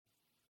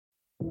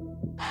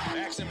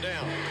Backs him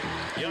down.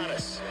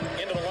 Giannis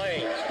into the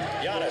lane.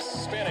 Giannis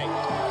spinning.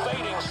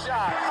 Fading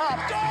shot.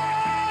 Up.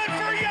 Good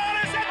for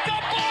Giannis at the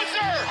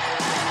buzzer.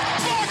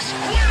 Bucks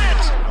win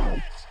it.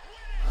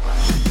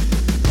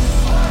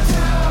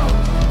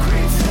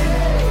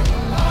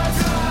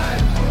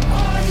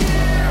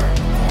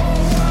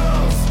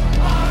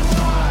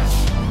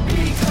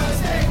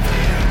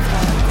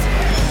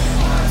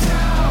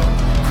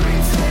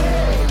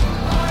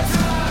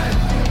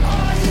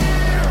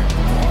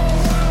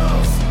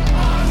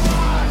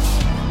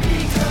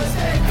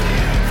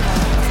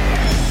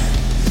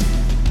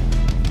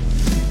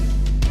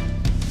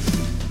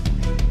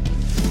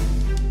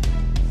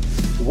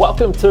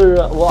 Welcome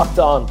to Locked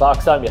On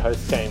Bucks. I'm your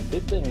host, Kane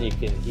Pittman. You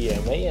can hear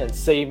me and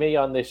see me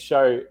on this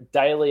show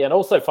daily and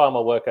also find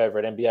my work over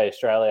at NBA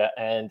Australia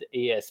and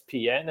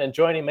ESPN. And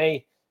joining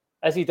me,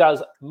 as he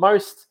does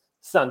most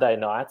Sunday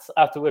nights,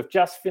 after we've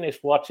just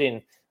finished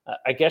watching,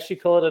 I guess you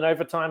call it an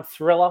overtime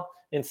thriller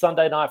in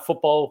Sunday Night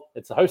Football.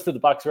 It's the host of the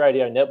Bucks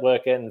Radio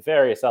Network and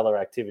various other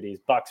activities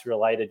Bucks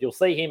related. You'll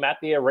see him at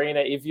the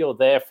arena if you're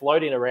there,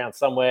 floating around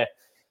somewhere.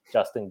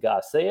 Justin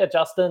Garcia.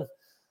 Justin,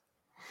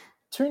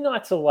 2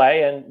 nights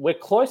away, and we're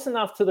close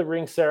enough to the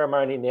ring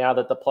ceremony now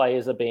that the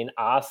players are being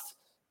asked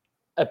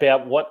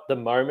about what the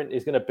moment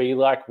is going to be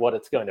like, what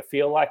it's going to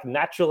feel like.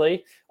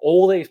 Naturally,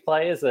 all these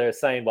players are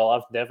saying, well,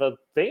 I've never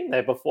been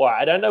there before.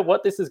 I don't know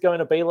what this is going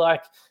to be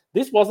like.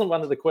 This wasn't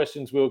one of the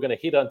questions we were going to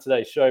hit on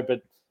today's show,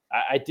 but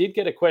I did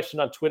get a question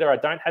on Twitter. I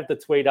don't have the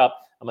tweet up.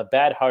 I'm a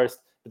bad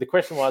host. But the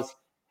question was,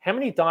 how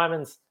many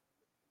diamonds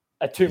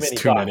are too many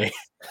diamonds?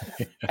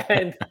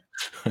 And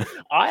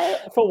I,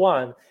 for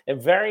one, am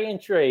very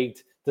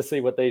intrigued to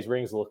see what these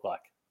rings look like.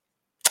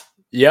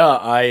 Yeah,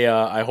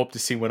 I hope to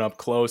see one up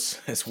close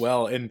as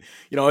well. And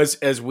you know,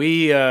 as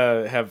we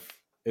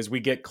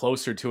get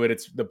closer to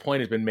it, the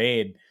point has been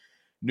made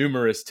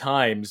numerous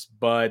times.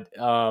 But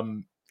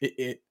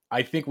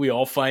I think we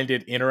all find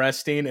it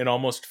interesting and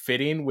almost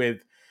fitting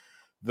with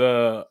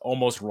the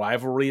almost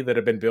rivalry that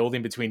have been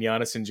building between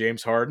Giannis and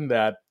James Harden,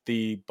 that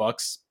the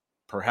Bucks'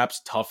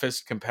 perhaps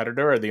toughest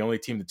competitor, or the only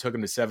team that took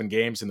them to 7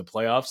 games in the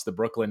playoffs, the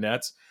Brooklyn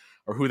Nets,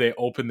 are who they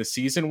open the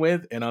season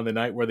with. And on the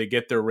night where they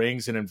get their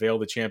rings and unveil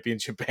the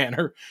championship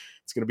banner,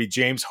 it's going to be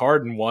James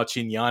Harden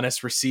watching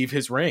Giannis receive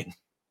his ring.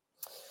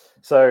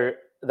 So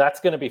that's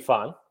going to be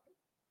fun.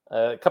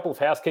 A couple of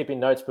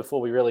housekeeping notes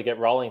before we really get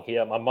rolling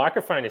here. My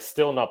microphone is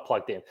still not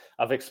plugged in.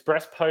 I've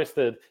express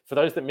posted, for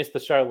those that missed the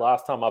show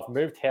last time, I've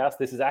moved house.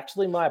 This is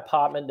actually my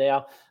apartment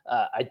now.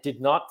 I did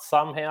not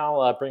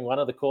somehow bring one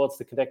of the cords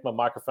to connect my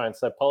microphone,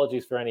 so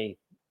apologies for any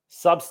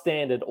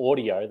substandard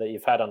audio that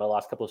you've had on the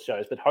last couple of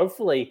shows, but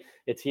hopefully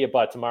it's here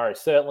by tomorrow,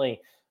 certainly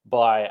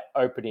by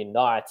opening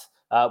night.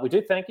 We do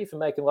thank you for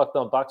making Locked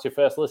On Bucks your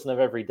first listen of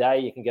every day.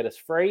 You can get us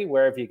free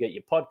wherever you get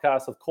your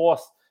podcasts, of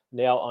course,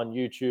 now on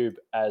YouTube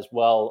as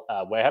well.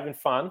 We're having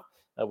fun.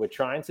 We're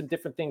trying some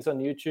different things on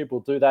YouTube.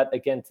 We'll do that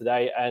again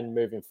today and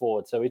moving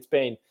forward. So it's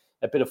been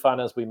a bit of fun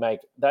as we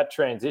make that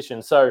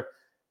transition. So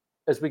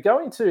as we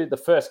go into the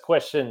first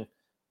question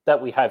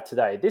that we have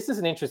today, this is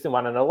an interesting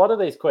one. And a lot of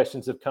these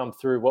questions have come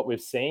through what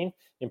we've seen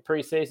in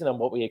preseason and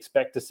what we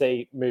expect to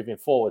see moving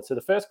forward. So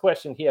the first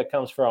question here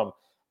comes from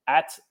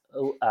at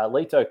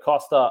Lito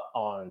Costa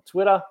on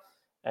Twitter.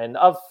 And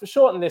I've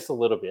shortened this a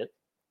little bit,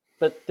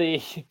 but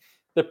the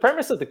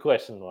premise of the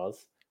question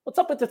was, what's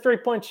up with the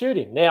three-point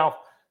shooting? Now,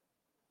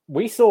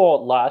 we saw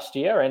last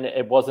year, and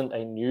it wasn't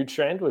a new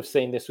trend. We've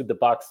seen this with the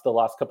Bucks the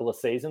last couple of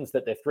seasons,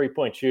 that their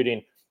three-point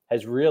shooting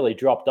has really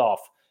dropped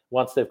off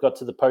once they've got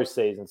to the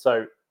postseason.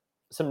 So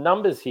some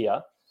numbers here.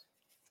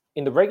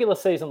 In the regular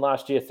season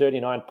last year,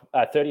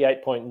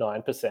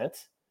 38.9%. In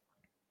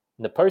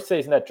the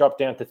postseason, that dropped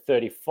down to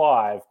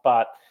 35%,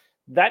 but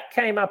that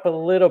came up a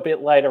little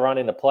bit later on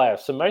in the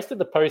playoffs. So most of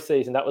the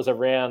postseason, that was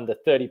around the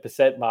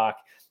 30% mark.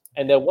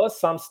 And there was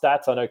some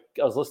stats. I know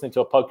I was listening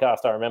to a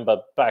podcast, I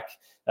remember back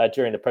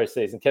during the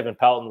postseason, Kevin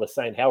Pelton was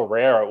saying how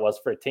rare it was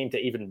for a team to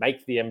even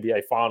make the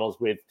NBA Finals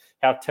with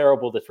how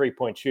terrible the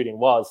three-point shooting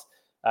was.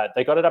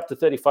 They got it up to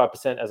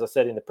 35%. As I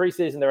said, in the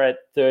preseason, they're at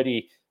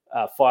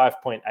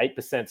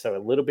 35.8%, so a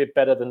little bit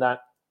better than that.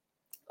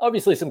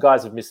 Obviously, some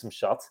guys have missed some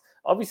shots.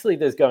 Obviously,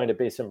 there's going to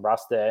be some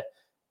rust there.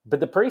 But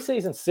the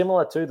preseason,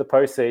 similar to the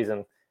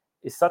postseason,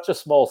 is such a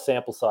small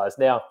sample size.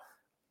 Now,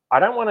 I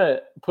don't want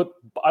to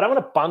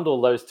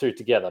bundle those two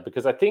together,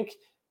 because I think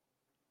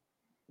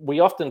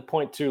we often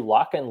point to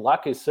luck, and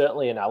luck is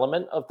certainly an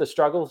element of the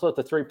struggles of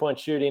the three-point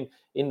shooting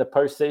in the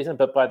postseason.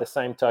 But by the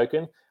same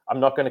token, I'm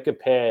not going to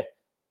compare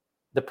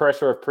the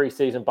pressure of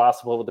preseason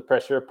basketball with the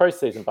pressure of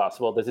postseason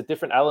basketball. There's a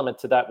different element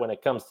to that when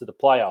it comes to the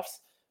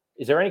playoffs.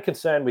 Is there any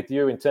concern with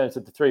you in terms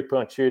of the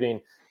three-point shooting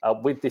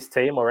with this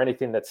team, or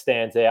anything that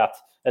stands out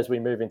as we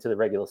move into the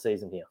regular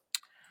season here?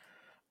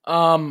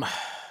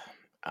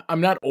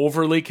 I'm not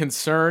overly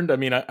concerned. I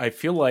mean, I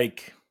feel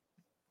like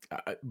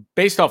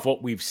based off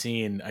what we've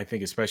seen, I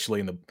think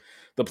especially in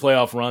the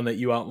playoff run that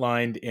you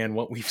outlined and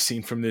what we've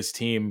seen from this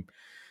team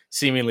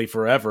seemingly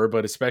forever,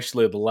 but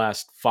especially the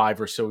last 5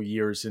 or so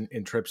years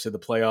in trips to the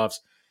playoffs,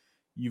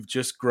 you've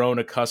just grown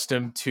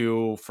accustomed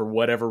to, for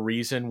whatever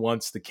reason,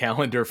 once the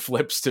calendar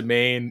flips to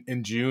May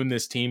and June,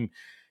 this team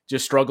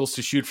just struggles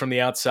to shoot from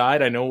the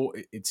outside. I know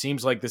it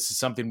seems like this is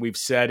something we've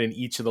said in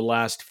each of the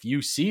last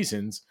few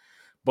seasons,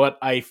 but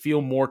I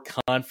feel more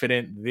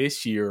confident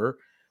this year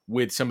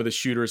with some of the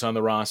shooters on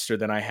the roster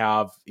than I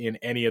have in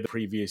any of the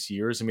previous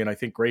years. I mean, I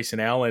think Grayson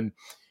Allen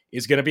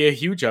is going to be a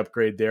huge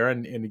upgrade there,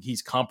 and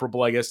he's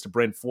comparable, I guess, to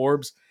Brent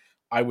Forbes.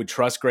 I would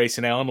trust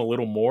Grayson Allen a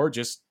little more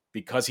just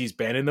because he's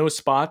been in those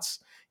spots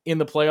in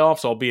the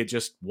playoffs, albeit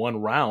just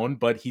one round,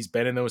 but he's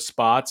been in those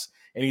spots,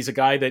 and he's a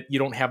guy that you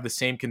don't have the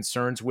same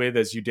concerns with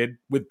as you did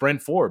with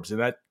Brent Forbes, and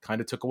that kind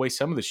of took away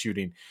some of the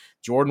shooting.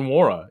 Jordan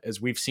Nwora,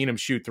 as we've seen him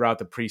shoot throughout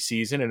the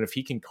preseason, and if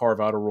he can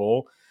carve out a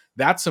role,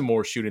 that's some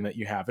more shooting that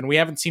you have. And we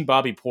haven't seen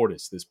Bobby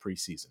Portis this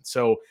preseason.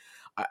 So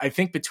I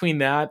think between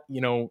that,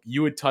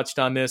 you had touched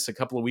on this a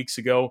couple of weeks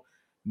ago.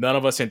 None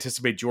of us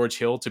anticipate George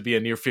Hill to be a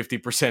near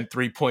 50%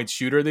 three-point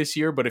shooter this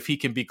year, but if he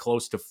can be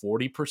close to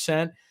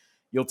 40%,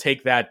 you'll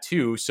take that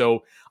too.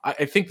 So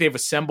I think they've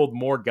assembled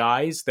more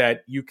guys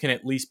that you can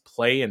at least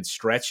play in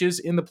stretches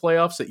in the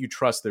playoffs that you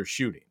trust their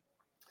shooting.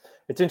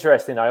 It's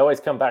interesting. I always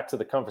come back to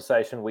the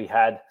conversation we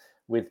had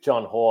with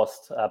John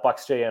Horst,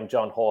 Bucks GM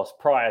John Horst,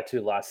 prior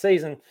to last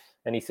season.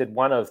 And he said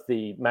one of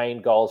the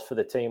main goals for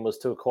the team was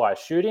to acquire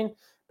shooting,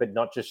 but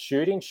not just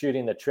shooting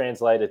that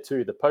translated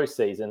to the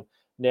postseason.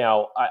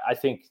 Now, I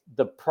think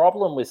the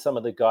problem with some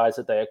of the guys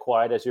that they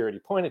acquired, as you already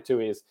pointed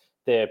to, is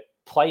their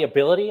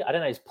playability. I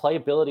don't know, is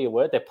playability a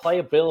word? Their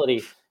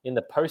playability in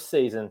the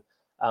postseason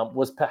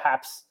was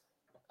perhaps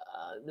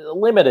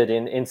limited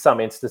in some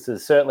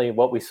instances, certainly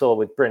what we saw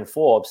with Bryn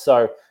Forbes.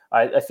 So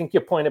I think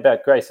your point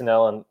about Grayson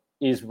Allen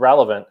is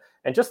relevant.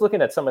 And just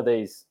looking at some of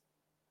these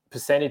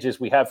percentages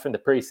we have from the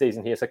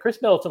preseason here. So Chris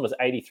Middleton was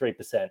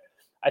 83%.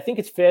 I think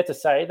it's fair to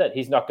say that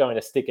he's not going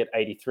to stick at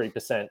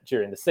 83%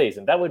 during the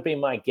season. That would be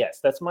my guess.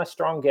 That's my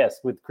strong guess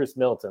with Chris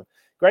Middleton.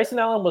 Grayson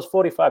Allen was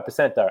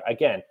 45% though.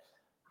 Again,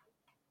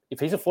 if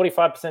he's a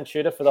 45%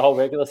 shooter for the whole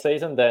regular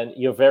season, then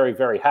you're very,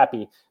 very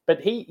happy.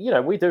 But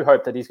we do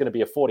hope that he's going to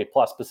be a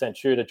 40+%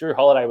 shooter. Drew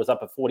Holiday was up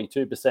at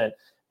 42%.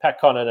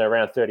 Pat Connaughton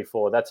around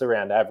 34%. That's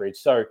around average.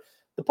 So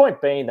the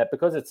point being that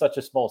because it's such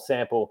a small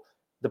sample,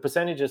 the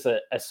percentages are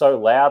so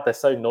loud, they're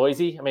so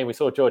noisy. I mean, we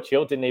saw George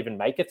Hill didn't even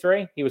make a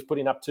three. He was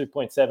putting up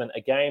 2.7 a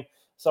game.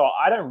 So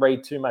I don't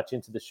read too much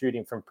into the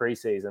shooting from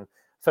preseason.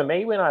 For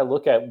me, when I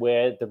look at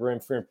where the room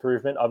for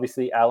improvement,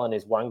 obviously Allen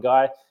is one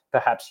guy.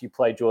 Perhaps you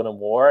play Jordan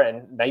Nwora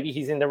and maybe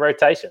he's in the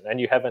rotation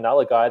and you have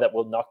another guy that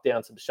will knock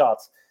down some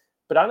shots.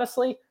 But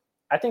honestly,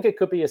 I think it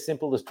could be as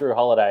simple as Drew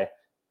Holiday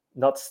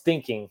not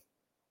stinking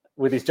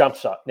with his jump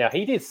shot. Now,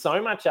 he did so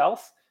much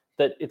else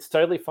that it's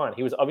totally fine.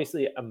 He was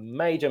obviously a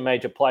major,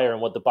 major player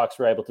in what the Bucks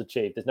were able to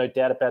achieve. There's no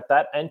doubt about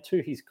that. And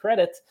to his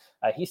credit,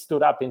 he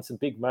stood up in some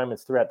big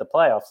moments throughout the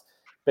playoffs.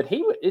 But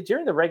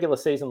during the regular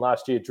season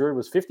last year, Drew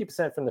was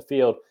 50% from the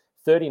field,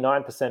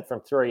 39% from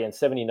three, and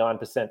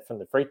 79% from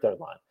the free throw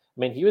line. I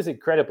mean, he was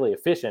incredibly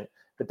efficient.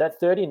 But that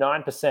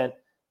 39%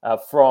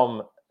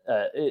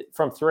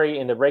 from three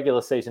in the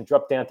regular season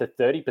dropped down to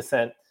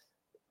 30%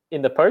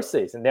 in the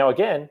postseason. Now,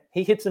 again,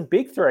 he hit some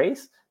big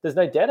threes. There's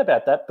no doubt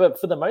about that. But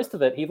for the most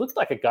of it, he looked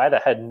like a guy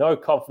that had no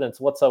confidence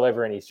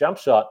whatsoever in his jump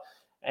shot.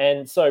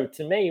 And so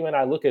to me, when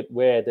I look at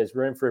where there's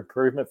room for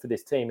improvement for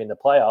this team in the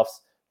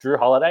playoffs, Drew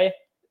Holiday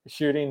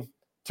shooting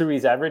to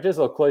his averages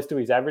or close to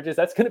his averages,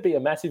 that's going to be a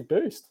massive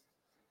boost.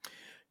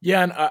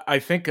 Yeah, and I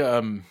think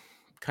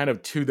kind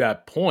of to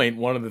that point,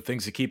 one of the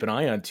things to keep an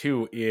eye on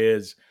too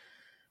is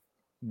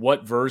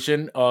what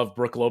version of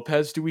Brook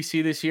Lopez do we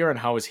see this year and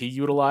how is he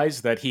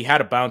utilized? That he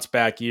had a bounce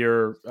back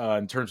year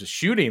in terms of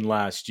shooting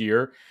last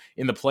year.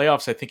 In the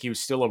playoffs, I think he was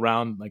still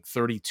around like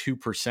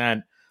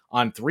 32%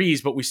 on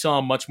threes, but we saw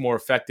him much more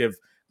effective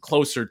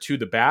closer to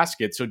the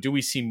basket. So do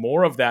we see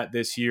more of that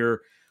this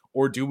year,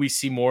 or do we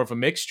see more of a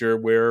mixture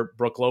where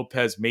Brook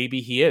Lopez,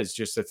 maybe he is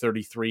just a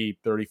 33,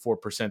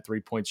 34%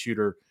 three-point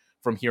shooter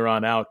from here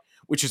on out,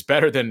 which is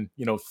better than,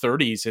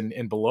 30s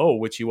and below,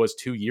 which he was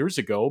 2 years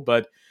ago.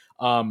 But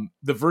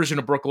the version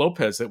of Brook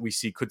Lopez that we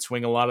see could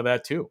swing a lot of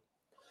that too.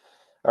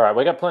 All right,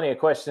 we got plenty of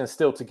questions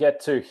still to get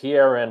to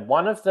here, and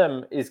one of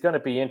them is going to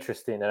be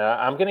interesting. And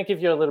I'm going to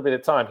give you a little bit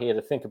of time here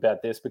to think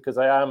about this because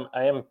I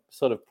am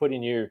sort of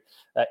putting you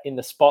in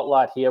the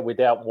spotlight here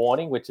without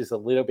warning, which is a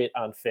little bit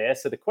unfair.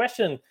 So the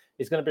question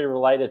is going to be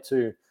related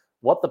to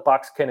what the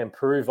Bucks can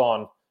improve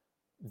on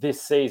this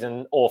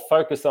season or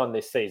focus on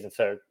this season.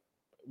 So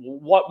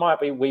what might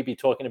we be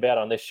talking about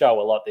on this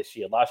show a lot this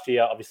year? Last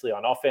year, obviously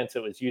on offense,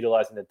 it was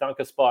utilizing the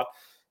dunker spot.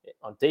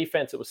 On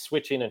defense, it was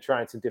switching and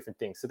trying some different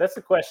things. So that's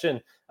the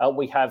question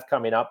we have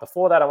coming up.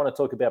 Before that, I want to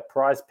talk about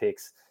Prize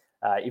Picks.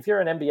 If you're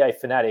an NBA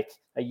fanatic,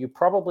 you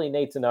probably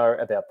need to know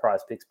about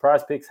Prize Picks.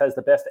 Prize Picks has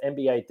the best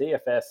NBA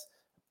DFS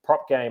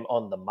prop game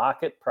on the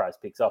market. Prize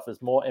Picks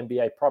offers more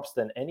NBA props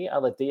than any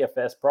other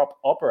DFS prop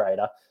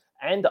operator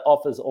and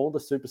offers all the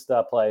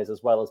superstar players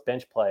as well as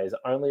bench players,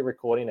 only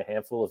recording a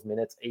handful of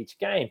minutes each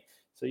game.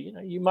 So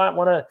you might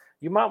want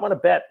to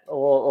bet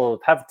or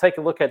take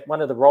a look at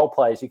one of the role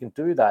players. You can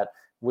do that.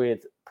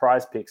 with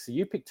Prize Picks. So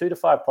you pick 2 to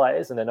 5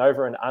 players and then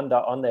over and under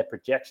on their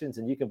projections,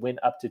 and you can win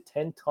up to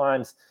 10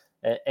 times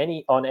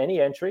any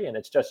entry, and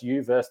it's just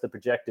you versus the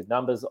projected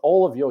numbers.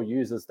 All of your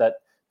users that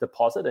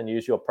deposit and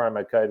use your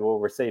promo code will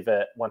receive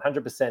a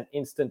 100%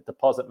 instant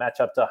deposit match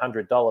up to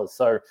 $100.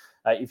 So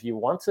if you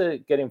want to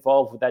get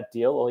involved with that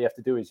deal, all you have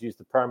to do is use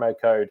the promo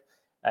code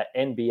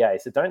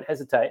NBA. So don't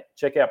hesitate.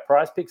 Check out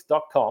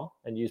prizepicks.com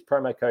and use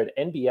promo code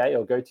NBA,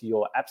 or go to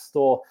your app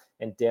store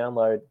and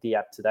download the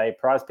app today.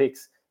 Prize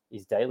Picks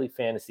is daily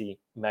fantasy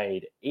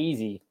made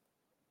easy.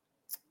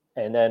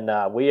 And then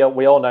we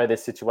all know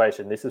this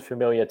situation. This is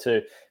familiar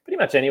to pretty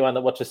much anyone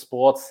that watches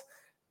sports.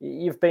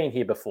 You've been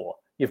here before.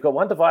 You've got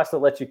one device that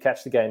lets you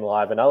catch the game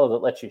live, another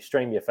that lets you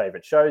stream your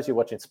favorite shows. You're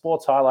watching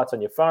sports highlights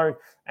on your phone,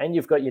 and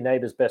you've got your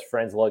neighbor's best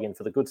friends log in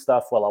for the good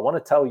stuff. Well, I want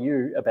to tell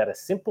you about a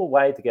simple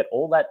way to get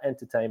all that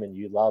entertainment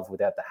you love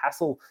without the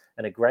hassle,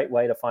 and a great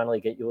way to finally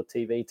get your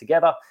TV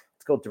together.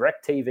 It's called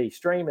DirecTV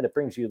Stream, and it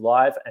brings you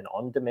live and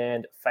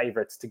on-demand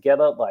favorites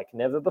together like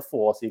never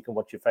before, so you can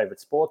watch your favorite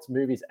sports,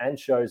 movies, and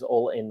shows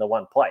all in the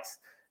one place.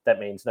 That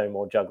means no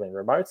more juggling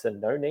remotes and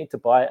no need to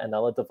buy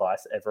another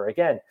device ever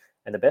again.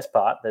 And the best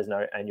part, there's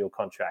no annual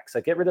contract.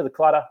 So get rid of the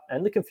clutter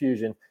and the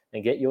confusion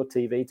and get your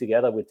TV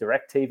together with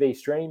DirecTV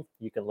Stream.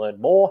 You can learn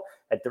more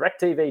at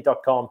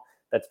directtv.com.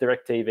 That's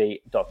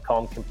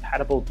directtv.com.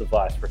 Compatible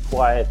device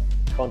required.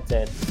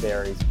 Content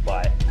varies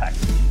by package.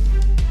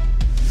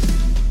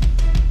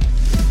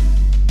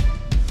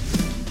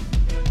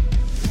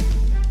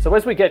 So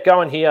as we get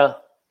going here,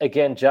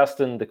 again,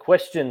 Justin, the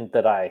question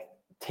that I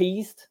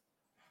teased,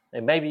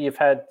 and maybe you've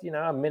had,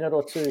 a minute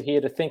or two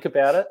here to think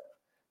about it,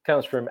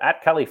 comes from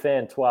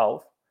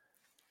 @CullyFan12.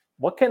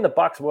 What can the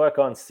Bucks work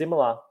on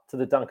similar to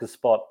the dunker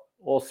spot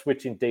or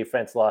switching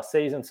defense last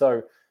season?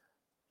 So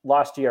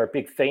last year, a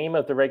big theme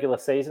of the regular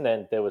season,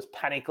 and there was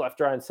panic left,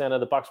 right, and center.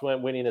 The Bucks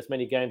weren't winning as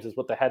many games as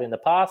what they had in the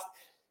past.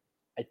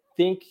 I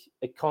think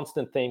a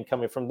constant theme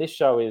coming from this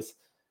show is,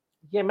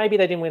 maybe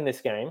they didn't win this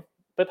game,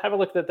 but have a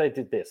look that they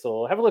did this,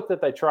 or have a look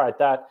that they tried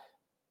that.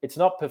 It's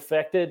not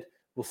perfected.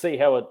 We'll see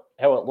how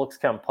it looks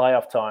come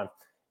playoff time.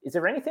 Is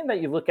there anything that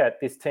you look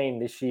at this team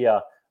this year,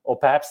 or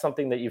perhaps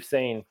something that you've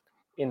seen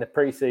in the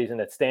preseason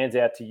that stands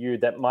out to you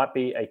that might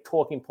be a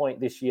talking point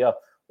this year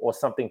or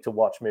something to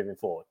watch moving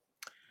forward?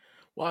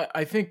 Well,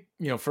 I think,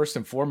 first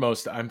and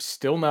foremost, I'm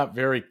still not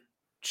very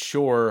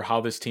sure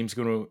how this team's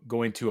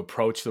going to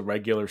approach the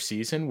regular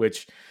season,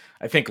 which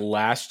I think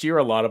last year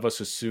a lot of us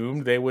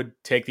assumed they would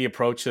take the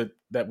approach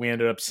that we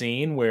ended up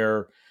seeing,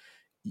 where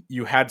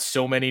you had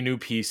so many new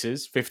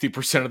pieces.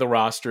 50% of the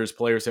roster is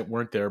players that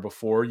weren't there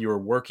before. You were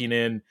working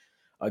in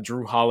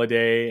Drew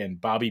Holiday and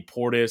Bobby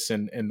Portis,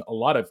 and a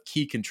lot of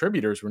key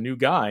contributors were new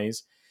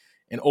guys.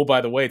 And oh,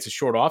 by the way, it's a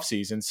short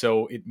offseason,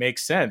 so it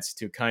makes sense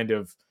to kind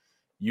of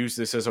use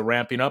this as a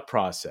ramping up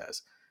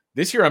process.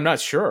 This year, I'm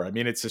not sure. I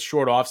mean, it's a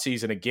short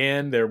offseason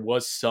again. There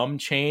was some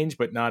change,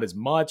 but not as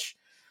much.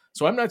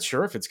 So I'm not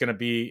sure if it's going to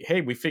be,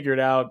 hey, we figured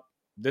out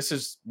this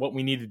is what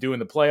we need to do in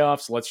the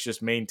playoffs. Let's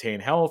just maintain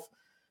health.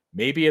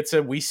 Maybe it's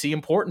we see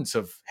importance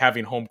of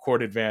having home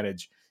court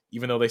advantage,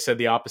 even though they said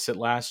the opposite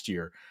last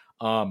year.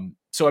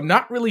 So I'm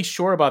not really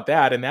sure about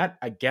that. And that,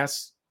 I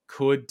guess,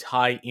 could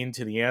tie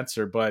into the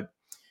answer. But,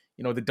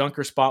 the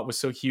dunker spot was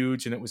so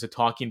huge and it was a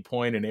talking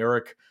point. And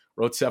Eric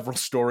wrote several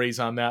stories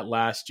on that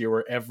last year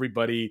where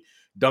everybody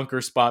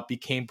dunker spot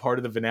became part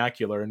of the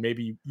vernacular. And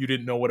maybe you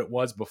didn't know what it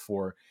was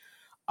before.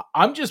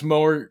 I'm just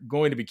more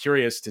going to be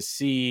curious to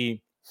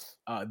see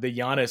the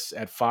Giannis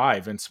at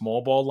 5 and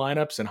small ball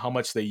lineups and how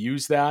much they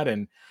use that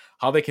and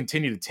how they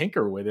continue to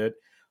tinker with it.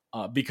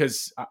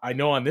 Because I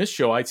know on this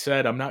show, I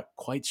said I'm not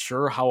quite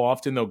sure how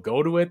often they'll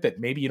go to it, that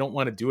maybe you don't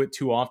want to do it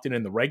too often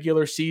in the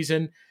regular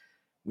season.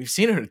 We've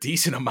seen it a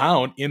decent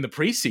amount in the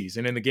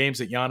preseason in the games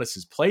that Giannis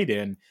has played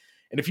in.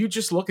 And if you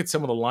just look at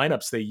some of the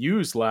lineups they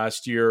used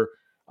last year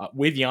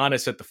with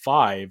Giannis at the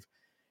 5,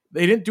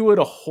 they didn't do it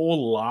a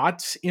whole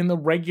lot in the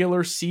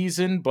regular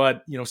season,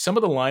 but some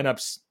of the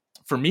lineups,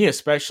 for me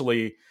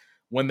especially,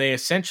 when they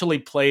essentially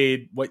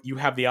played what you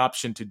have the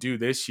option to do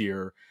this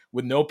year,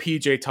 with no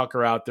PJ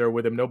Tucker out there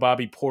with him, no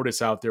Bobby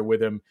Portis out there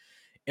with him,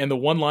 and the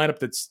one lineup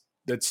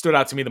that stood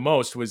out to me the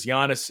most was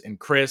Giannis and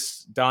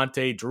Chris,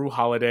 Dante, Drew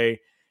Holiday,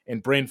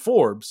 and Bryn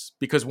Forbes,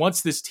 because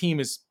once this team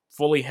is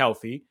fully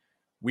healthy,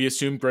 we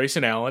assume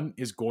Grayson Allen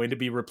is going to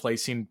be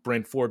replacing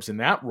Bryn Forbes in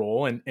that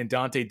role, and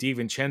Dante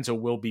DiVincenzo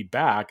will be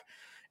back.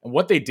 And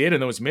what they did in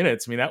those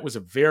minutes, that was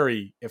a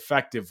very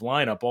effective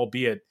lineup,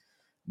 albeit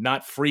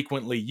not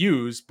frequently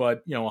used,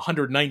 but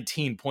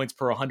 119 points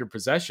per 100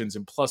 possessions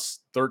and plus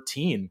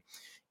 13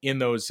 in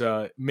those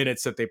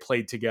minutes that they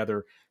played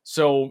together.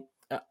 So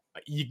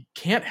you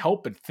can't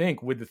help but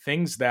think, with the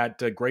things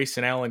that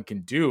Grayson Allen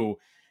can do,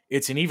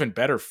 it's an even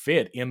better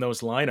fit in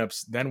those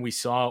lineups than we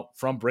saw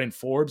from Bryn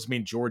Forbes.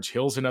 George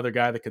Hill's another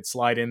guy that could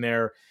slide in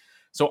there.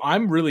 So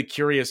I'm really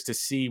curious to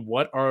see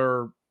what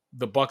are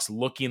the Bucks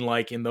looking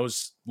like in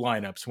those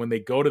lineups when they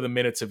go to the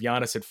minutes of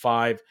Giannis at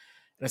 5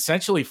 and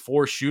essentially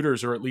 4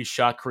 shooters or at least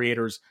shot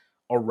creators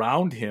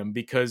around him,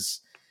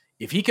 because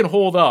if he can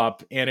hold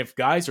up and if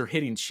guys are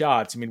hitting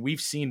shots, I mean, we've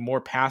seen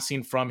more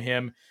passing from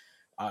him.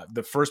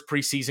 The first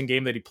preseason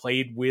game that he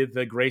played with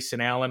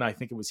Grayson Allen, I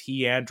think it was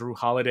he and Drew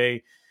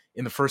Holiday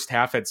in the first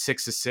half had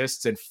 6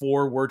 assists and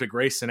 4 were to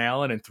Grayson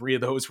Allen and 3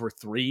 of those were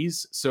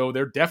threes. So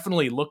they're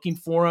definitely looking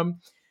for him.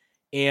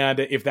 And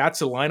if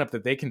that's a lineup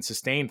that they can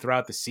sustain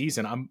throughout the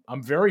season,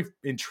 I'm very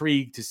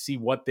intrigued to see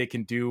what they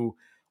can do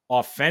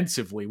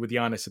offensively with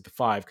Giannis at the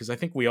 5, because I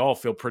think we all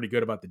feel pretty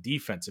good about the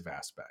defensive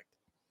aspect.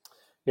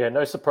 Yeah,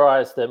 no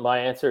surprise that my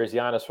answer is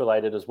Giannis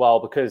related as well,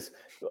 because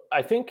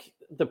I think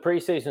the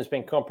preseason has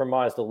been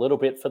compromised a little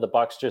bit for the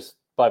Bucks just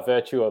by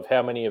virtue of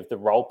how many of the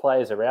role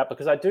players are out,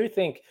 because I do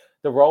think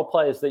the role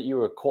players that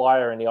you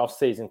acquire in the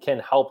offseason can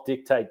help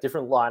dictate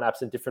different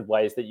lineups and different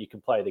ways that you can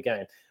play the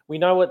game. We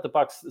know what the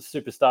Bucks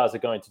superstars are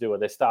going to do, or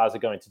their stars are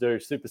going to do,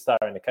 superstar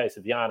in the case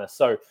of Giannis.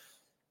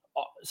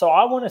 So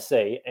I want to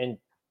see, and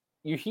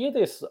you hear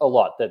this a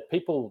lot, that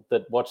people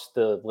that watch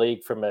the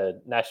league from a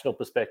national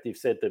perspective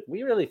said that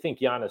we really think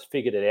Giannis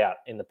figured it out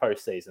in the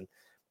postseason.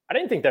 I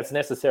don't think that's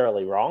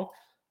necessarily wrong,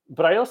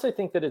 but I also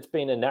think that it's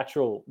been a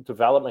natural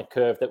development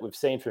curve that we've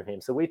seen from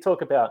him. So we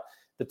talk about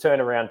the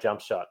turnaround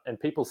jump shot, and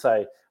people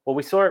say, well,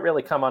 we saw it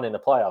really come on in the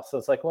playoffs. So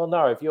it's like, well,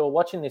 no, if you're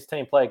watching this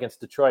team play against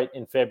Detroit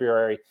in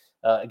February,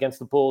 against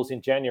the Bulls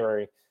in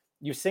January,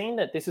 you've seen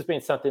that this has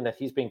been something that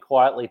he's been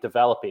quietly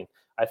developing.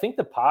 I think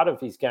the part of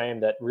his game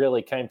that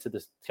really came to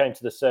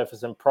the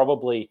surface and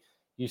probably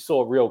you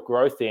saw real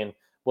growth in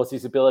was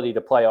his ability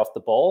to play off the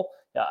ball,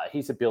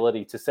 his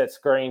ability to set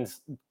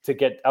screens, to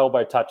get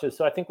elbow touches.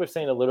 So I think we've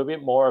seen a little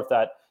bit more of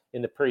that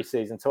in the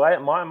preseason. So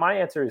my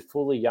answer is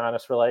fully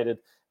Giannis related.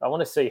 I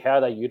want to see how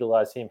they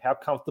utilize him, how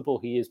comfortable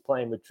he is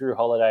playing with Drew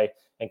Holiday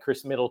and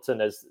Chris Middleton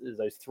as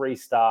those 3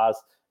 stars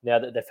now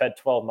that they've had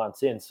 12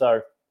 months in.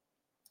 So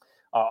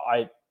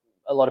a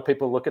lot of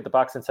people look at the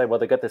Bucks and say, well,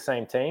 they got the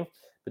same team.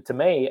 But to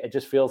me, it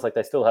just feels like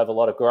they still have a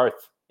lot of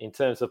growth in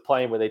terms of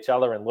playing with each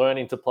other and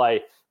learning to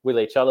play with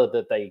each other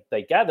that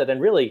they gathered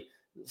and really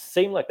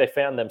seem like they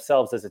found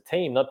themselves as a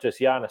team, not just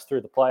Giannis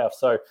through the playoffs.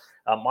 So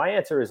my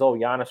answer is all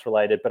Giannis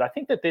related. But I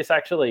think that this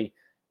actually,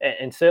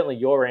 and certainly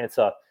your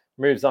answer,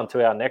 moves on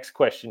to our next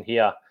question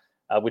here,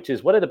 which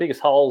is what are the biggest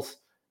holes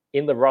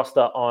in the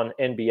roster on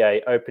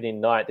NBA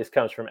opening night? This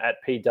comes from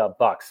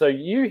 @PDubBucks. So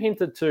you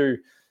hinted to,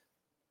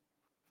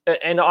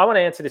 and I want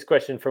to answer this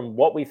question from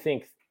what we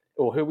think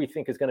or who we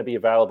think is going to be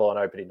available on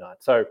opening night.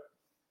 So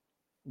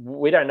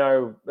we don't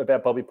know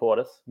about Bobby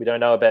Portis. We don't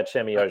know about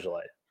Semi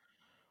Ojeleye.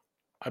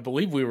 I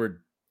believe we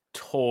were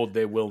told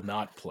they will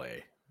not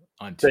play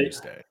on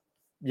Tuesday.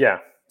 Yeah.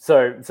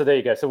 So there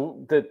you go.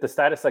 So the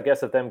status, I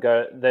guess, of them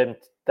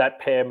that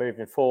pair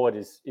moving forward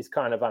is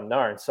kind of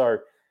unknown. So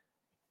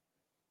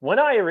when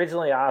I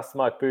originally asked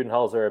Mike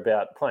Budenholzer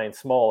about playing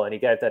small and he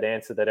gave that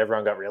answer that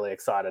everyone got really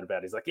excited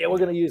about, he's like, yeah, we're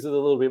going to use it a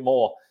little bit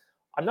more.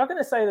 I'm not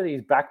going to say that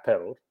he's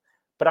backpedaled,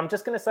 but I'm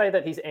just going to say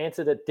that he's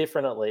answered it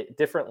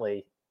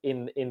differently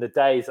in the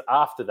days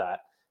after that.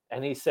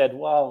 And he said,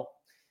 well,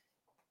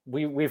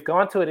 we've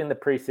gone to it in the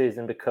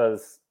preseason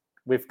because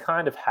we've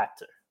kind of had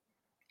to.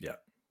 Yeah.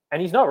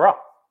 And he's not wrong.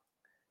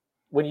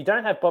 When you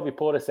don't have Bobby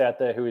Portis out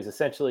there, who is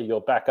essentially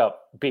your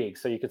backup big,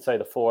 so you could say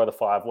the 4 or the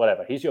 5,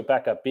 whatever, he's your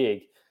backup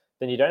big,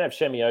 then you don't have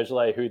Semi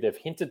Ojeleye, who they've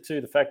hinted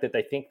to the fact that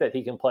they think that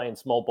he can play in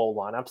small ball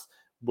lineups.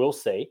 We'll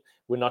see.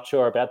 We're not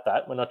sure about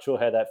that. We're not sure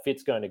how that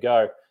fit's going to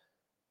go.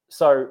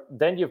 So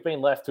then you've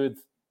been left with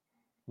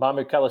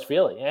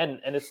Mamukelashvili.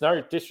 And it's no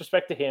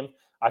disrespect to him.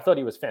 I thought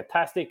he was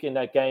fantastic in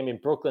that game in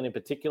Brooklyn in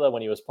particular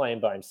when he was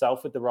playing by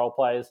himself with the role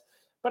players.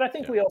 But I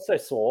think we also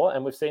saw,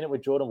 and we've seen it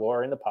with Jordan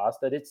Wara in the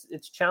past, that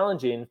it's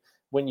challenging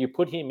when you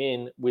put him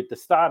in with the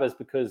starters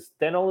because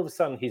then all of a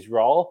sudden his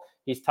role,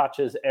 his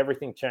touches,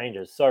 everything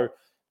changes. So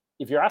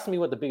if you're asking me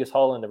what the biggest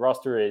hole in the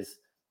roster is,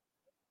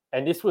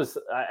 and this was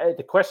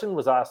the question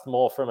was asked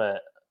more from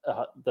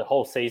the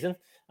whole season,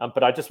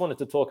 but I just wanted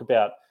to talk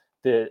about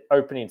the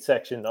opening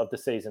section of the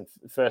season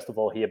first of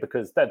all here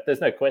because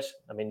there's no question.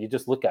 I mean, you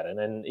just look at it,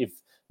 and if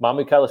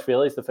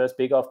Mamukelashvili is the first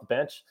big off the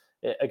bench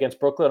against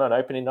Brooklyn on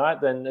opening night,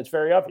 then it's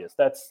very obvious.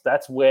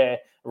 That's where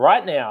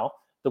right now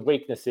the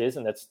weakness is,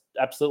 and that's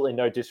absolutely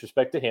no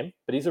disrespect to him,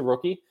 but he's a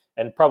rookie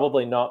and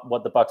probably not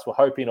what the Bucks were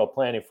hoping or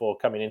planning for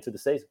coming into the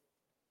season.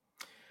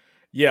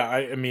 Yeah,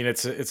 I mean,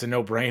 it's a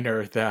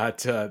no-brainer that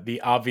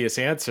the obvious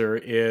answer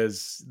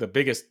is the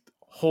biggest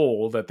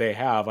hole that they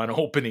have on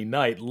opening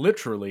night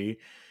literally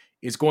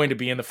is going to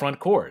be in the front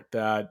court.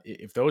 That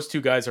if those 2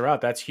 guys are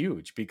out, that's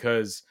huge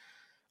because,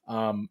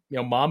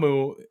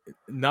 Mamu,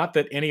 not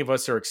that any of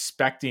us are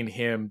expecting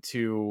him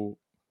to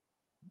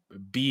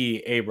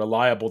be a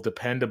reliable,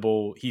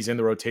 dependable, he's in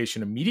the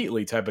rotation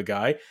immediately type of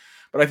guy.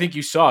 But I think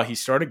you saw he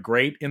started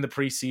great in the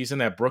preseason,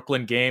 that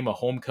Brooklyn game, a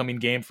homecoming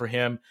game for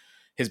him,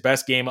 his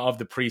best game of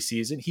the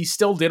preseason. He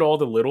still did all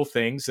the little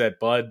things that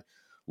Bud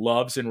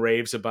loves and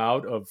raves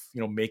about of,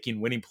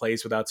 making winning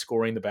plays without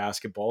scoring the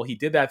basketball. He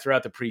did that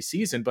throughout the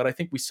preseason, but I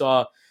think we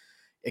saw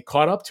it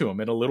caught up to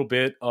him in a little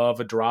bit of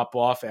a drop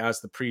off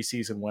as the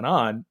preseason went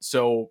on.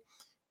 So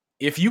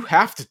if you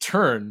have to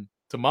turn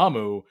to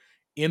Mamu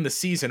in the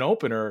season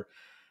opener,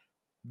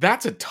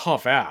 that's a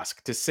tough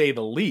ask, to say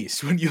the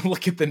least, when you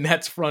look at the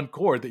Nets front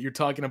court, that you're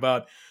talking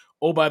about,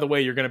 oh, by the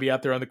way, you're going to be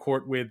out there on the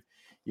court with,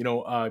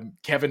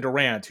 Kevin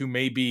Durant, who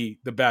may be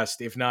the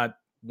best, if not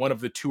one of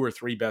the 2 or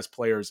 3 best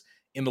players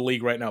in the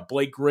league right now.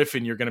 Blake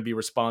Griffin, you're going to be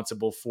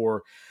responsible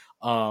for,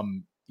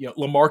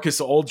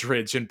 LaMarcus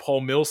Aldridge and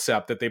Paul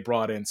Millsap that they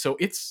brought in. So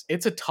it's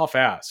a tough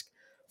ask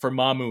for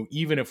Mamu,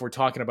 even if we're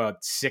talking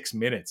about 6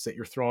 minutes that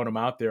you're throwing him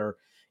out there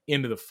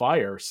into the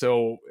fire.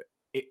 So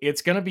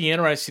it's going to be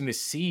interesting to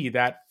see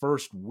that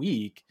first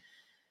week,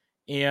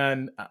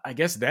 and I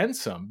guess then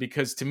some,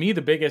 because to me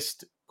the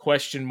biggest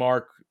question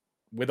mark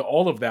with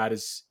all of that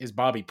is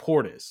Bobby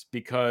Portis,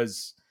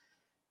 because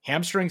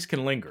hamstrings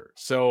can linger.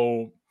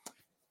 So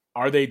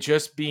are they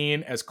just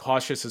being as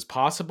cautious as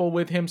possible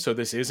with him, so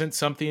this isn't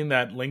something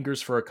that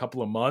lingers for a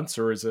couple of months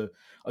or is a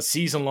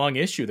season-long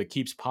issue that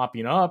keeps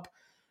popping up?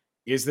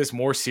 Is this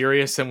more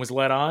serious than was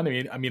let on?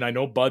 I mean, I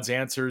know Bud's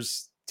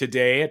answers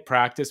today at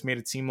practice made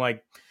it seem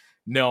like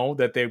no,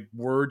 that they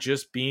were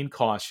just being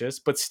cautious,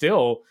 but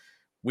still,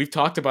 we've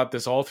talked about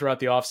this all throughout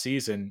the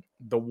offseason.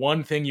 The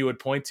one thing you would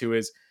point to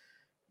is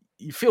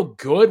you feel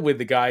good with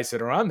the guys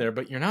that are on there,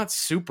 but you're not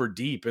super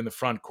deep in the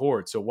front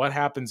court. So what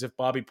happens if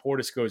Bobby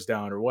Portis goes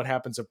down, or what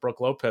happens if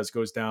Brook Lopez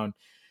goes down?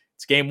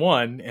 It's game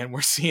one, and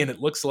we're seeing it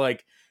looks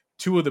like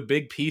 2 of the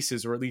big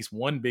pieces, or at least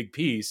one big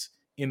piece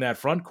in that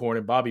front court,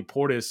 and Bobby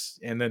Portis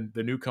and then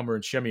the newcomer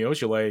in Shemi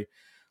Ojeleye,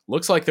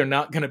 looks like they're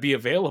not going to be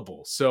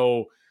available.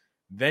 So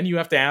then you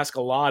have to ask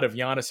a lot of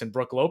Giannis and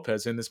Brook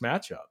Lopez in this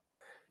matchup.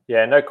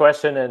 Yeah, no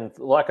question. And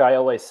like I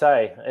always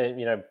say,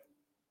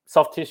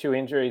 soft tissue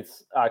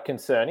injuries are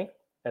concerning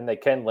and they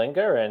can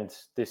linger. And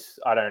this,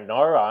 I don't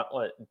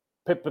know,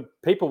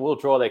 people will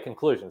draw their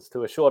conclusions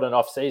to a short and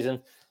off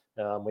season.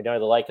 We know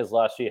the Lakers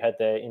last year had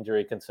their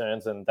injury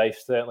concerns, and they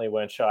certainly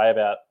weren't shy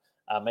about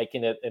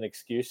making it an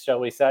excuse, shall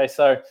we say.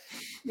 So,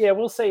 yeah,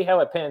 we'll see how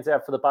it pans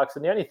out for the Bucks.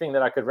 And the only thing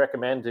that I could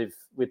recommend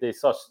with these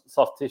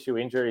soft tissue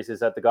injuries is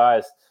that the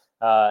guys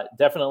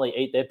definitely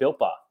eat their Built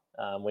Bar.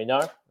 We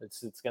know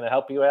it's going to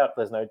help you out.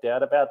 There's no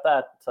doubt about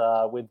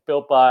that with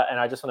Built Bar. And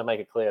I just want to make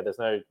it clear, there's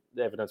no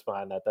evidence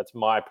behind that. That's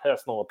my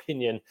personal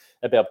opinion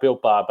about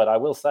Built Bar. But I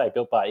will say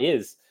Built Bar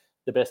is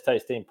the best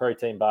tasting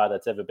protein bar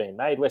that's ever been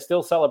made. We're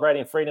still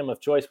celebrating freedom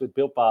of choice with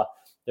Built Bar.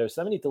 There are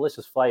so many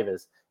delicious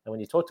flavors. And when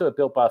you talk to a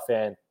Built Bar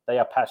fan, they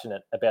are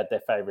passionate about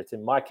their favorites.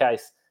 In my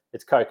case,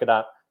 it's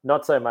coconut.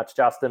 Not so much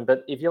Justin,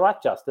 but if you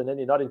like Justin and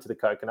you're not into the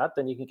coconut,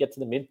 then you can get to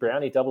the mint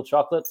brownie, double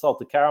chocolate,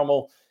 salted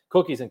caramel,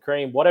 cookies and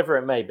cream, whatever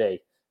it may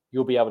be.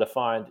 You'll be able to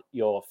find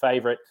your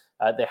favorite.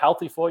 They're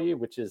healthy for you,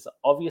 which is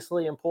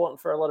obviously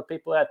important for a lot of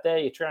people out there.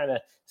 You're trying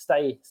to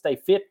stay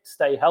fit,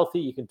 stay healthy.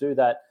 You can do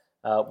that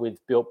with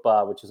Built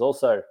Bar, which is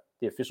also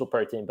the official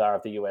protein bar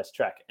of the US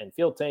track and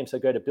field team. So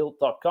go to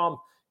built.com,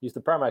 use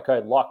the promo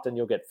code LOCKED, and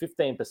you'll get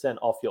 15%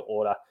 off your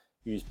order.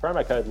 Use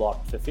promo code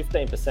LOCKED for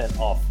 15%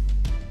 off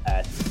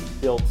at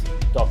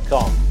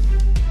built.com.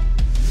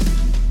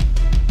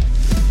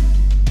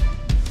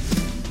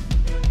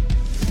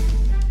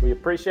 We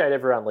appreciate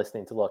everyone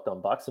listening to Locked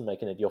On Bucks and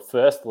making it your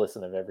first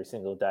listen of every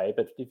single day.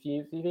 But if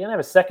you're going to have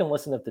a second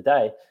listen of the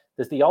day,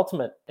 there's the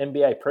ultimate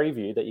NBA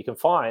preview that you can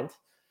find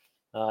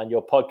on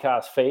your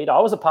podcast feed. I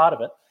was a part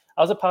of it.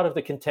 I was a part of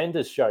the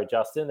Contenders show,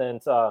 Justin,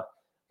 and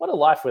what a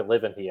life we're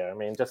living here. I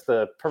mean, just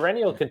the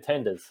perennial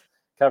contenders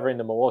covering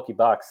the Milwaukee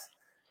Bucks.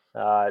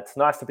 It's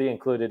nice to be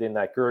included in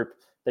that group.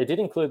 They did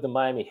include the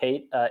Miami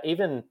Heat.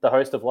 Even the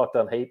host of Locked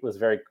On Heat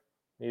was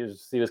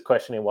he was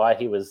questioning why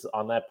he was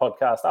on that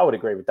podcast. I would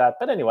agree with that.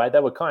 But anyway, they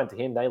were kind to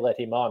him. They let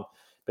him on.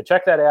 But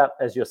check that out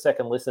as your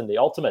second listen, the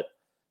ultimate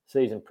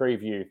season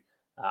preview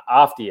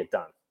after you're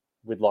done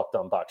with Locked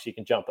On Bucks. You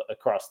can jump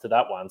across to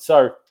that one.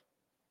 So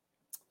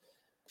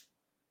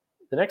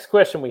the next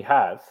question we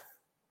have,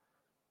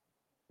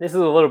 this is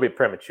a little bit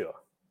premature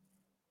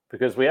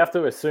because we have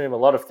to assume a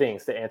lot of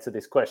things to answer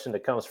this question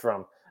that comes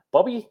from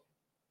Bobby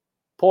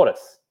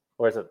Portis,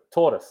 or is it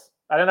Tortoise?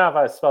 I don't know if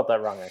I spelled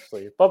that wrong,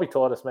 actually. Bobby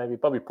Tortoise, maybe.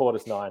 Bobby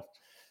Portis 9.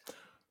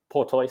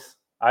 Portoise.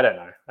 I don't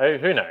know.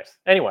 Who knows?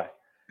 Anyway,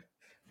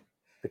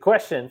 the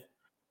question,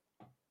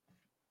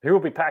 who will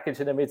be packaged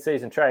in a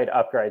mid-season trade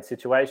upgrade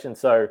situation?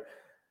 So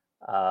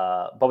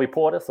Bobby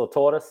Portis or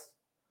Tortoise,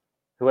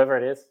 whoever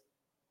it is,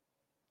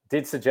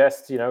 did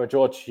suggest, a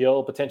George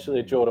Hill, potentially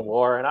a Jordan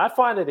Wara. And I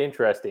find it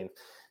interesting.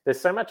 There's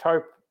so much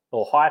hope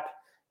or hype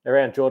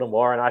around Jordan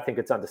Wara, and I think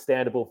it's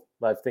understandable.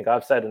 I think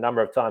I've said a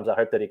number of times, I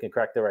hope that he can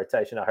crack the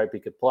rotation. I hope he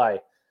could play.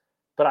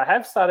 But I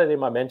have started in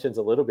my mentions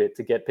a little bit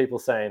to get people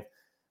saying,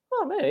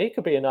 oh, man, he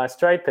could be a nice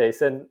trade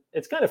piece. And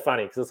it's kind of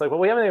funny because it's like, well,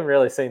 we haven't even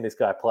really seen this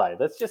guy play.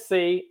 Let's just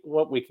see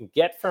what we can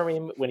get from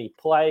him when he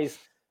plays.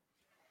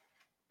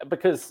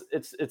 Because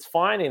it's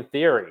fine in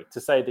theory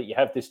to say that you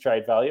have this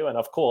trade value. And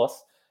of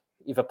course,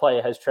 if a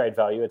player has trade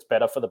value, it's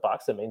better for the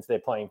Bucks. It means they're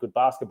playing good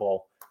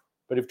basketball.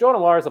 But if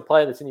Jordan Wara is a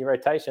player that's in your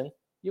rotation,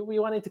 you'll be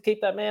wanting to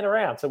keep that man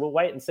around. So we'll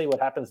wait and see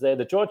what happens there.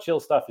 The George Hill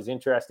stuff is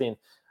interesting.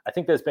 I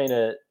think there's been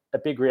a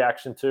big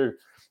reaction to,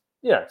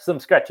 some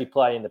sketchy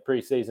play in the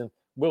preseason.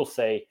 We'll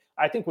see.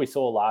 I think we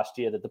saw last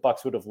year that the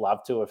Bucks would have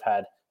loved to have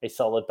had a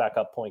solid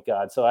backup point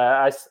guard. So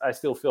I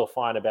still feel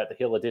fine about the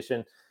Hill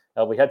addition.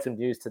 We had some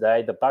news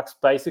today. The Bucks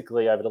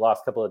basically over the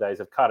last couple of days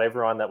have cut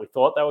everyone that we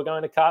thought they were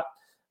going to cut.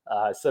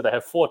 So they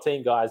have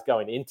 14 guys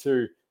going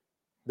into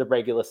the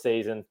regular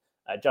season.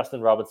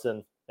 Justin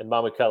Robinson and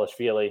Mamu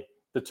Kalashvili,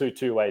 the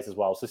two ways as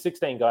well. So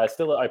 16 guys,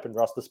 still an open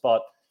roster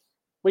spot.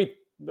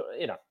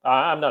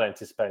 I'm not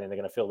anticipating they're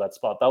going to fill that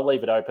spot. They'll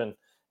leave it open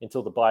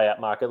until the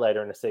buyout market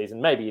later in the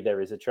season. Maybe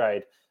there is a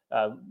trade.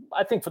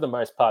 I think for the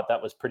most part,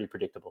 that was pretty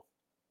predictable.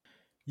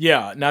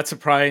 Yeah, not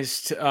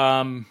surprised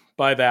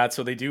by that.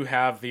 So they do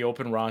have the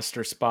open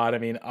roster spot. I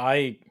mean,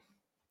 I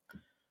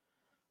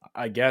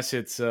guess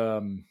it's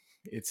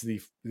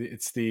the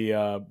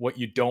what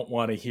you don't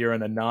want to hear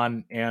in a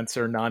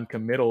non-answer,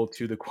 non-committal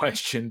to the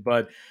question,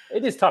 but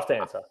it is tough to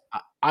answer.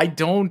 I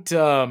don't.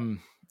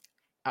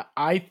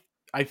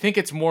 I think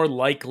it's more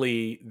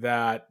likely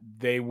that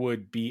they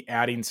would be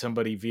adding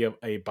somebody via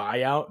a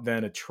buyout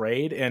than a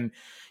trade, and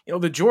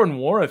the Jordan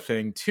Nwora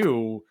thing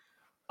too.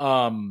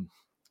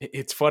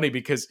 It's funny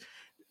because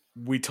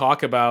we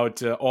talk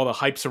about all the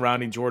hype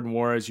surrounding Jordan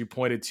Nwora, as you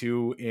pointed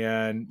to,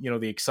 and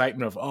the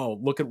excitement of, oh,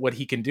 look at what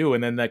he can do,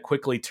 and then that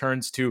quickly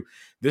turns to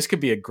this could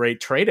be a great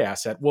trade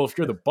asset. Well, if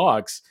you're the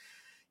Bucks,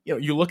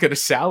 you look at a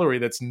salary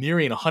that's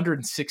nearing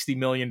 $160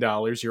 million.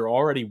 You're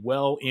already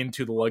well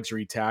into the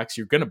luxury tax.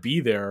 You're going to be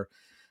there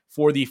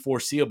for the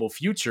foreseeable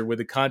future with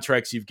the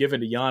contracts you've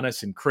given to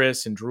Giannis and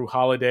Chris and Drew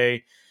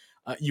Holiday.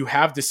 You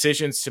have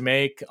decisions to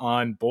make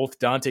on both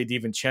Dante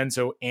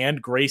DiVincenzo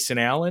and Grayson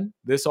Allen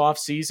this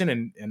offseason,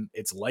 and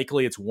it's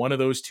likely it's one of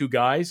those two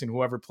guys, and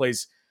whoever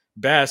plays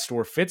best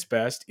or fits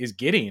best is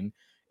getting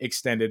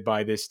extended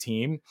by this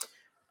team.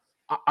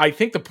 I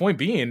think the point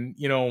being,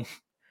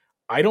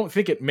 I don't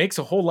think it makes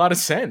a whole lot of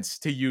sense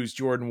to use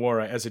Jordan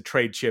Nwora as a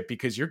trade chip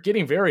because you're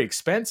getting very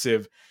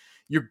expensive.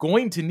 You're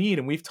going to need,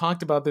 and we've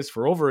talked about this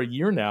for over a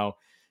year now,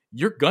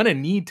 you're going to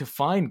need to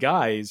find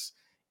guys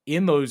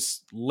in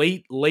those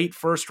late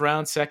first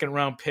round, second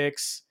round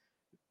picks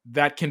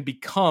that can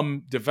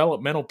become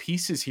developmental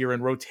pieces here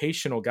and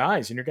rotational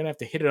guys. And you're going to have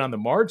to hit it on the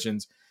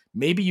margins.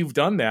 Maybe you've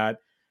done that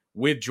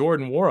with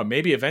Jordan Nwora.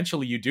 Maybe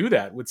eventually you do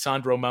that with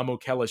Sandro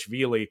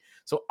Mamukelashvili.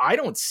 So I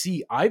don't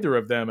see either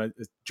of them,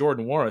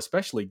 Jordan Nwora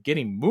especially,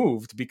 getting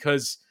moved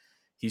because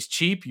he's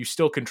cheap. You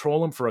still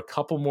control him for a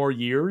couple more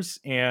years,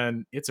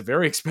 and it's a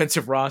very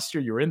expensive roster.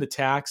 You're in the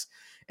tax,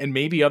 and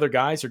maybe other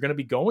guys are going to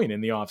be going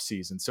in the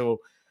offseason. So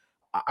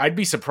I'd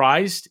be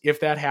surprised if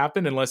that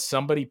happened unless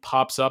somebody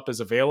pops up as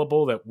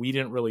available that we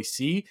didn't really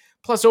see.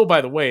 Plus, oh,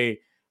 by the way,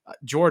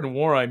 Jordan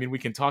Nwora, I mean, we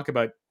can talk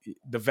about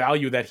the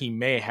value that he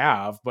may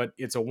have, but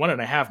it's a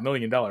 $1.5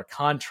 million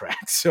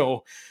contract.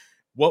 So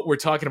what we're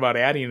talking about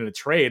adding in a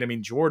trade, I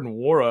mean, Jordan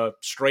Nwora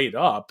straight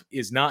up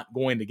is not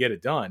going to get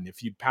it done.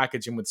 If you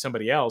package him with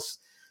somebody else,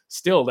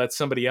 still that's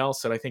somebody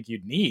else that I think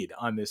you'd need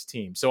on this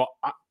team. So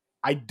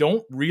I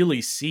don't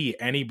really see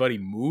anybody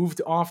moved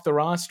off the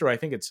roster. I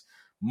think it's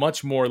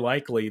much more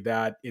likely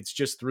that it's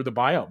just through the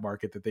buyout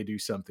market that they do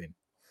something.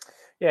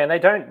 Yeah, and they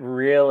don't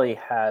really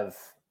have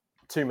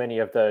too many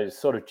of those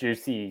sort of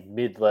juicy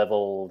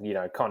mid-level,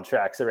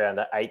 contracts around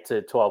the 8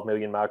 to 12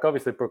 million mark.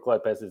 Obviously, Brook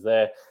Lopez is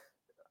there.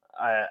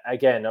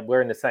 Again,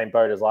 we're in the same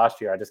boat as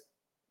last year.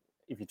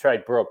 If you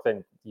trade Brook,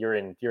 then you're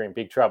in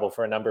big trouble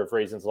for a number of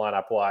reasons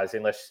lineup-wise,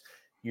 unless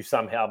you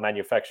somehow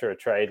manufacture a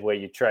trade where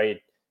you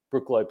trade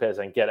Brook Lopez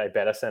and get a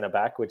better center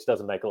back, which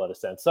doesn't make a lot of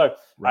sense. So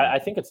right. I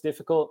think it's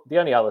difficult. The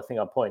only other thing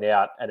I'll point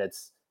out, and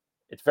it's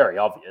very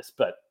obvious,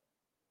 but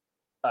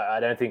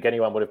I don't think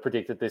anyone would have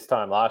predicted this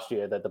time last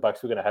year that the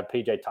Bucks were going to have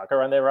PJ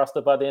Tucker on their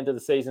roster by the end of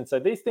the season. So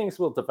these things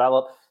will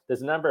develop.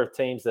 There's a number of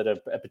teams that are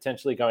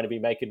potentially going to be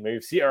making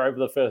moves here over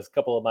the first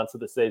couple of months of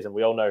the season.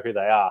 We all know who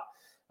they are.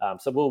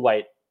 So we'll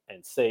wait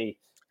and see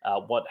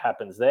what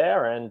happens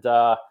there. And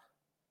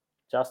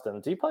Justin,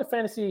 do you play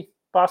fantasy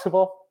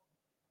basketball?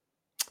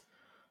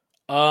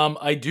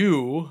 I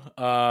do.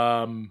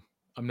 I'm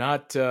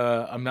not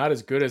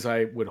as good as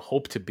I would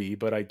hope to be,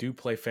 but I do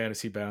play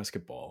fantasy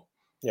basketball.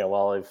 Yeah,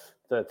 well, if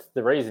that's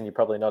the reason you're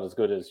probably not as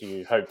good as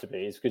you hope to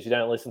be is because you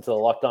don't listen to the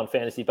Locked On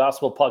Fantasy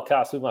Basketball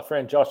podcast with my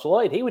friend Josh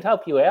Lloyd. He would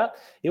help you out.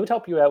 He would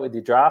help you out with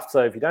your draft. So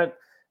if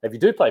you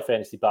do play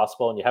fantasy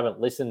basketball and you haven't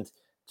listened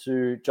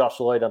to Josh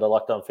Lloyd on the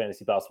Locked On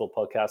Fantasy Basketball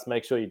podcast,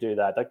 make sure you do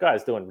that. That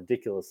guy's doing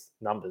ridiculous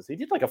numbers. He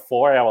did like a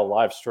 4-hour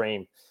live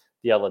stream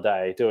the other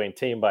day doing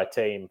team by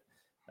team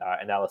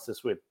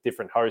analysis with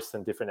different hosts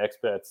and different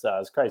experts.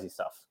 It's crazy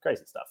stuff.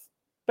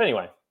 But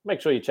anyway, make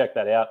sure you check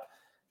that out.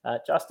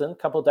 Justin, a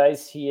couple of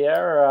days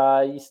here.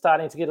 You're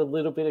starting to get a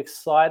little bit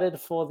excited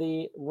for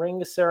the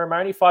ring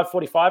ceremony,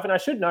 5:45. And I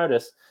should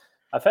notice,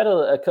 I've had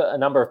a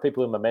number of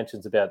people in my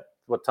mentions about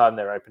what time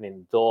they're opening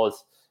the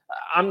doors.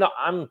 I'm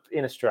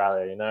in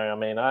Australia, I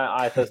mean,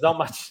 there's not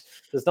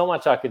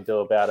much I can do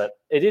about it.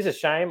 It is a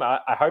shame. I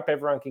hope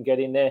everyone can get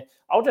in there.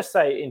 I'll just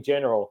say in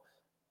general,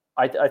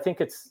 I think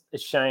it's a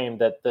shame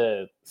that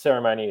the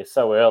ceremony is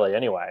so early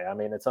anyway. I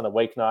mean, it's on a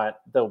weeknight.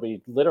 There'll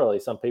be literally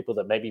some people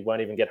that maybe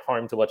won't even get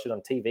home to watch it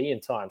on TV in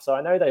time. So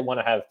I know they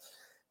want to have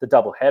the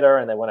doubleheader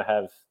and they want to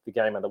have the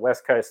game on the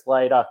West Coast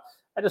later.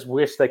 I just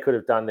wish they could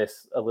have done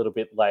this a little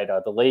bit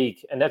later. The league,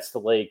 and that's the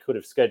league, could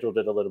have scheduled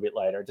it a little bit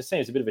later. It just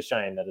seems a bit of a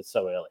shame that it's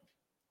so early.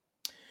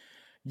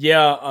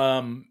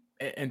 Yeah,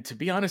 and to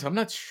be honest, I'm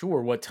not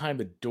sure what time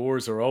the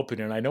doors are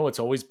open. And I know it's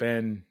always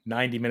been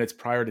 90 minutes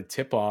prior to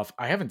tip-off.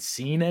 I haven't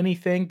seen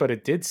anything, but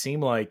it did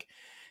seem like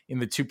in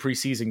the 2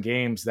 preseason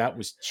games that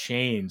was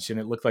changed, and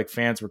it looked like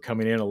fans were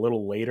coming in a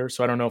little later.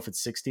 So I don't know if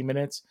it's 60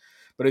 minutes.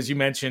 But as you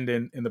mentioned,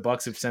 and the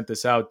Bucks have sent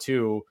this out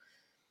too,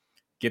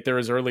 get there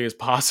as early as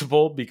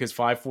possible because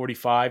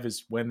 5:45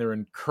 is when they're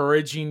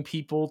encouraging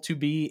people to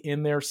be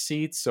in their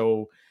seats.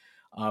 So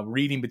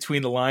reading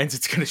between the lines,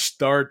 it's going to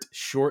start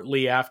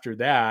shortly after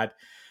that.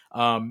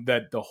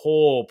 That the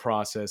whole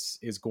process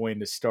is going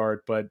to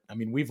start. But I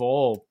mean, we've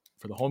all,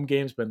 for the home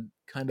games, been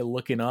kind of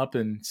looking up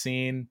and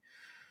seeing,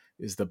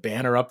 is the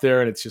banner up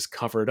there and it's just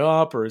covered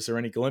up, or is there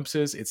any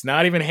glimpses? It's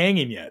not even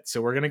hanging yet.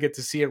 So we're going to get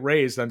to see it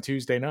raised on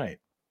Tuesday night.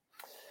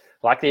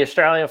 Like the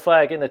Australian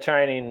flag in the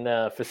training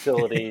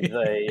facility,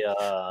 they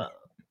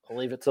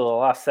leave it till the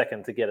last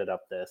second to get it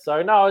up there.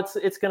 So no,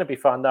 it's going to be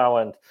fun though,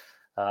 and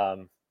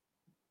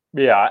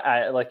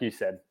I, like you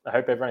said, I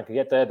hope everyone can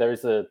get there. There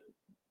is a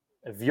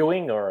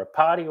viewing or a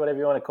party, whatever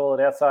you want to call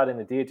it, outside in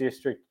the Deer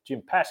District.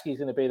 Jim Paschke's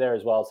going to be there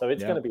as well, so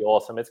it's going to be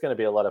awesome. It's going to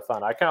be a lot of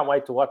fun. I can't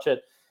wait to watch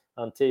it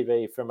on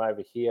TV from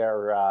over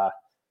here.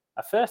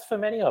 A first for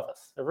many of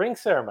us, a ring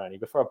ceremony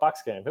before a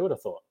Bucks game. Who would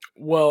have thought?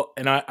 Well,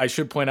 and I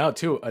should point out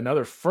too,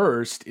 another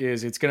first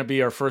is it's going to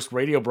be our first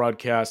radio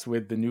broadcast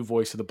with the new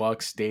voice of the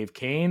Bucks, Dave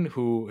Kane,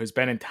 who has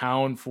been in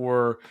town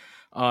for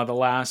the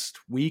last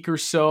week or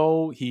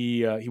so.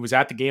 He was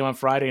at the game on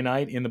Friday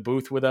night in the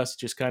booth with us,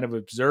 just kind of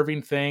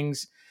observing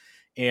things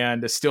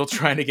and still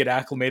trying to get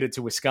acclimated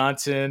to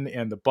Wisconsin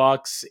and the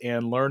Bucks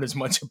and learn as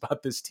much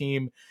about this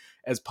team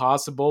as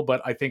possible.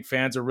 But I think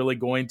fans are really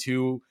going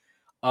to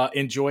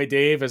enjoy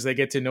Dave as they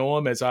get to know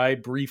him, as I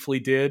briefly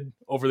did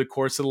over the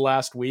course of the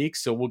last week.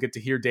 So we'll get to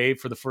hear Dave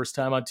for the first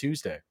time on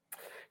Tuesday.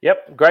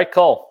 Yep, great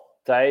call.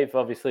 Dave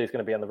obviously is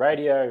going to be on the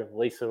radio.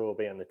 Lisa will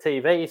be on the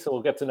TV, so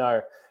we'll get to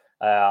know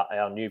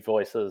our new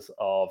voices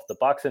of the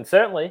Bucks. And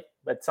certainly,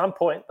 at some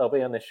point, they'll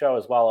be on this show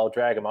as well. I'll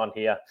drag them on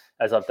here,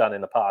 as I've done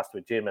in the past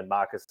with Jim and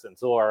Marcus and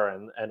Zora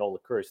and all the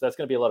crew. So that's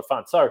going to be a lot of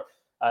fun. So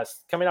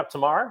coming up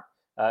tomorrow,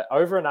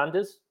 over and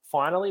unders.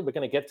 Finally, we're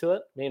going to get to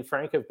it. Me and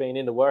Frank have been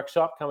in the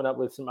workshop coming up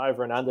with some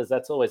over and unders.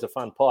 That's always a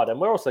fun pod. And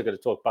we're also going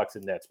to talk Bucks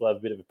and Nets. We'll have a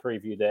bit of a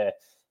preview there.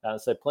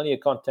 So plenty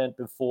of content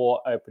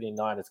before opening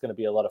night. It's going to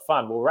be a lot of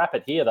fun. We'll wrap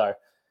it here, though.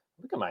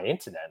 Look at my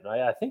internet.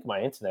 I think my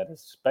internet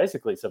has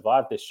basically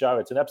survived this show.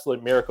 It's an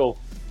absolute miracle.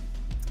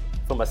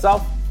 For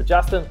myself, for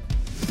Justin,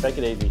 take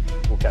it easy.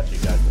 We'll catch you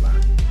guys later.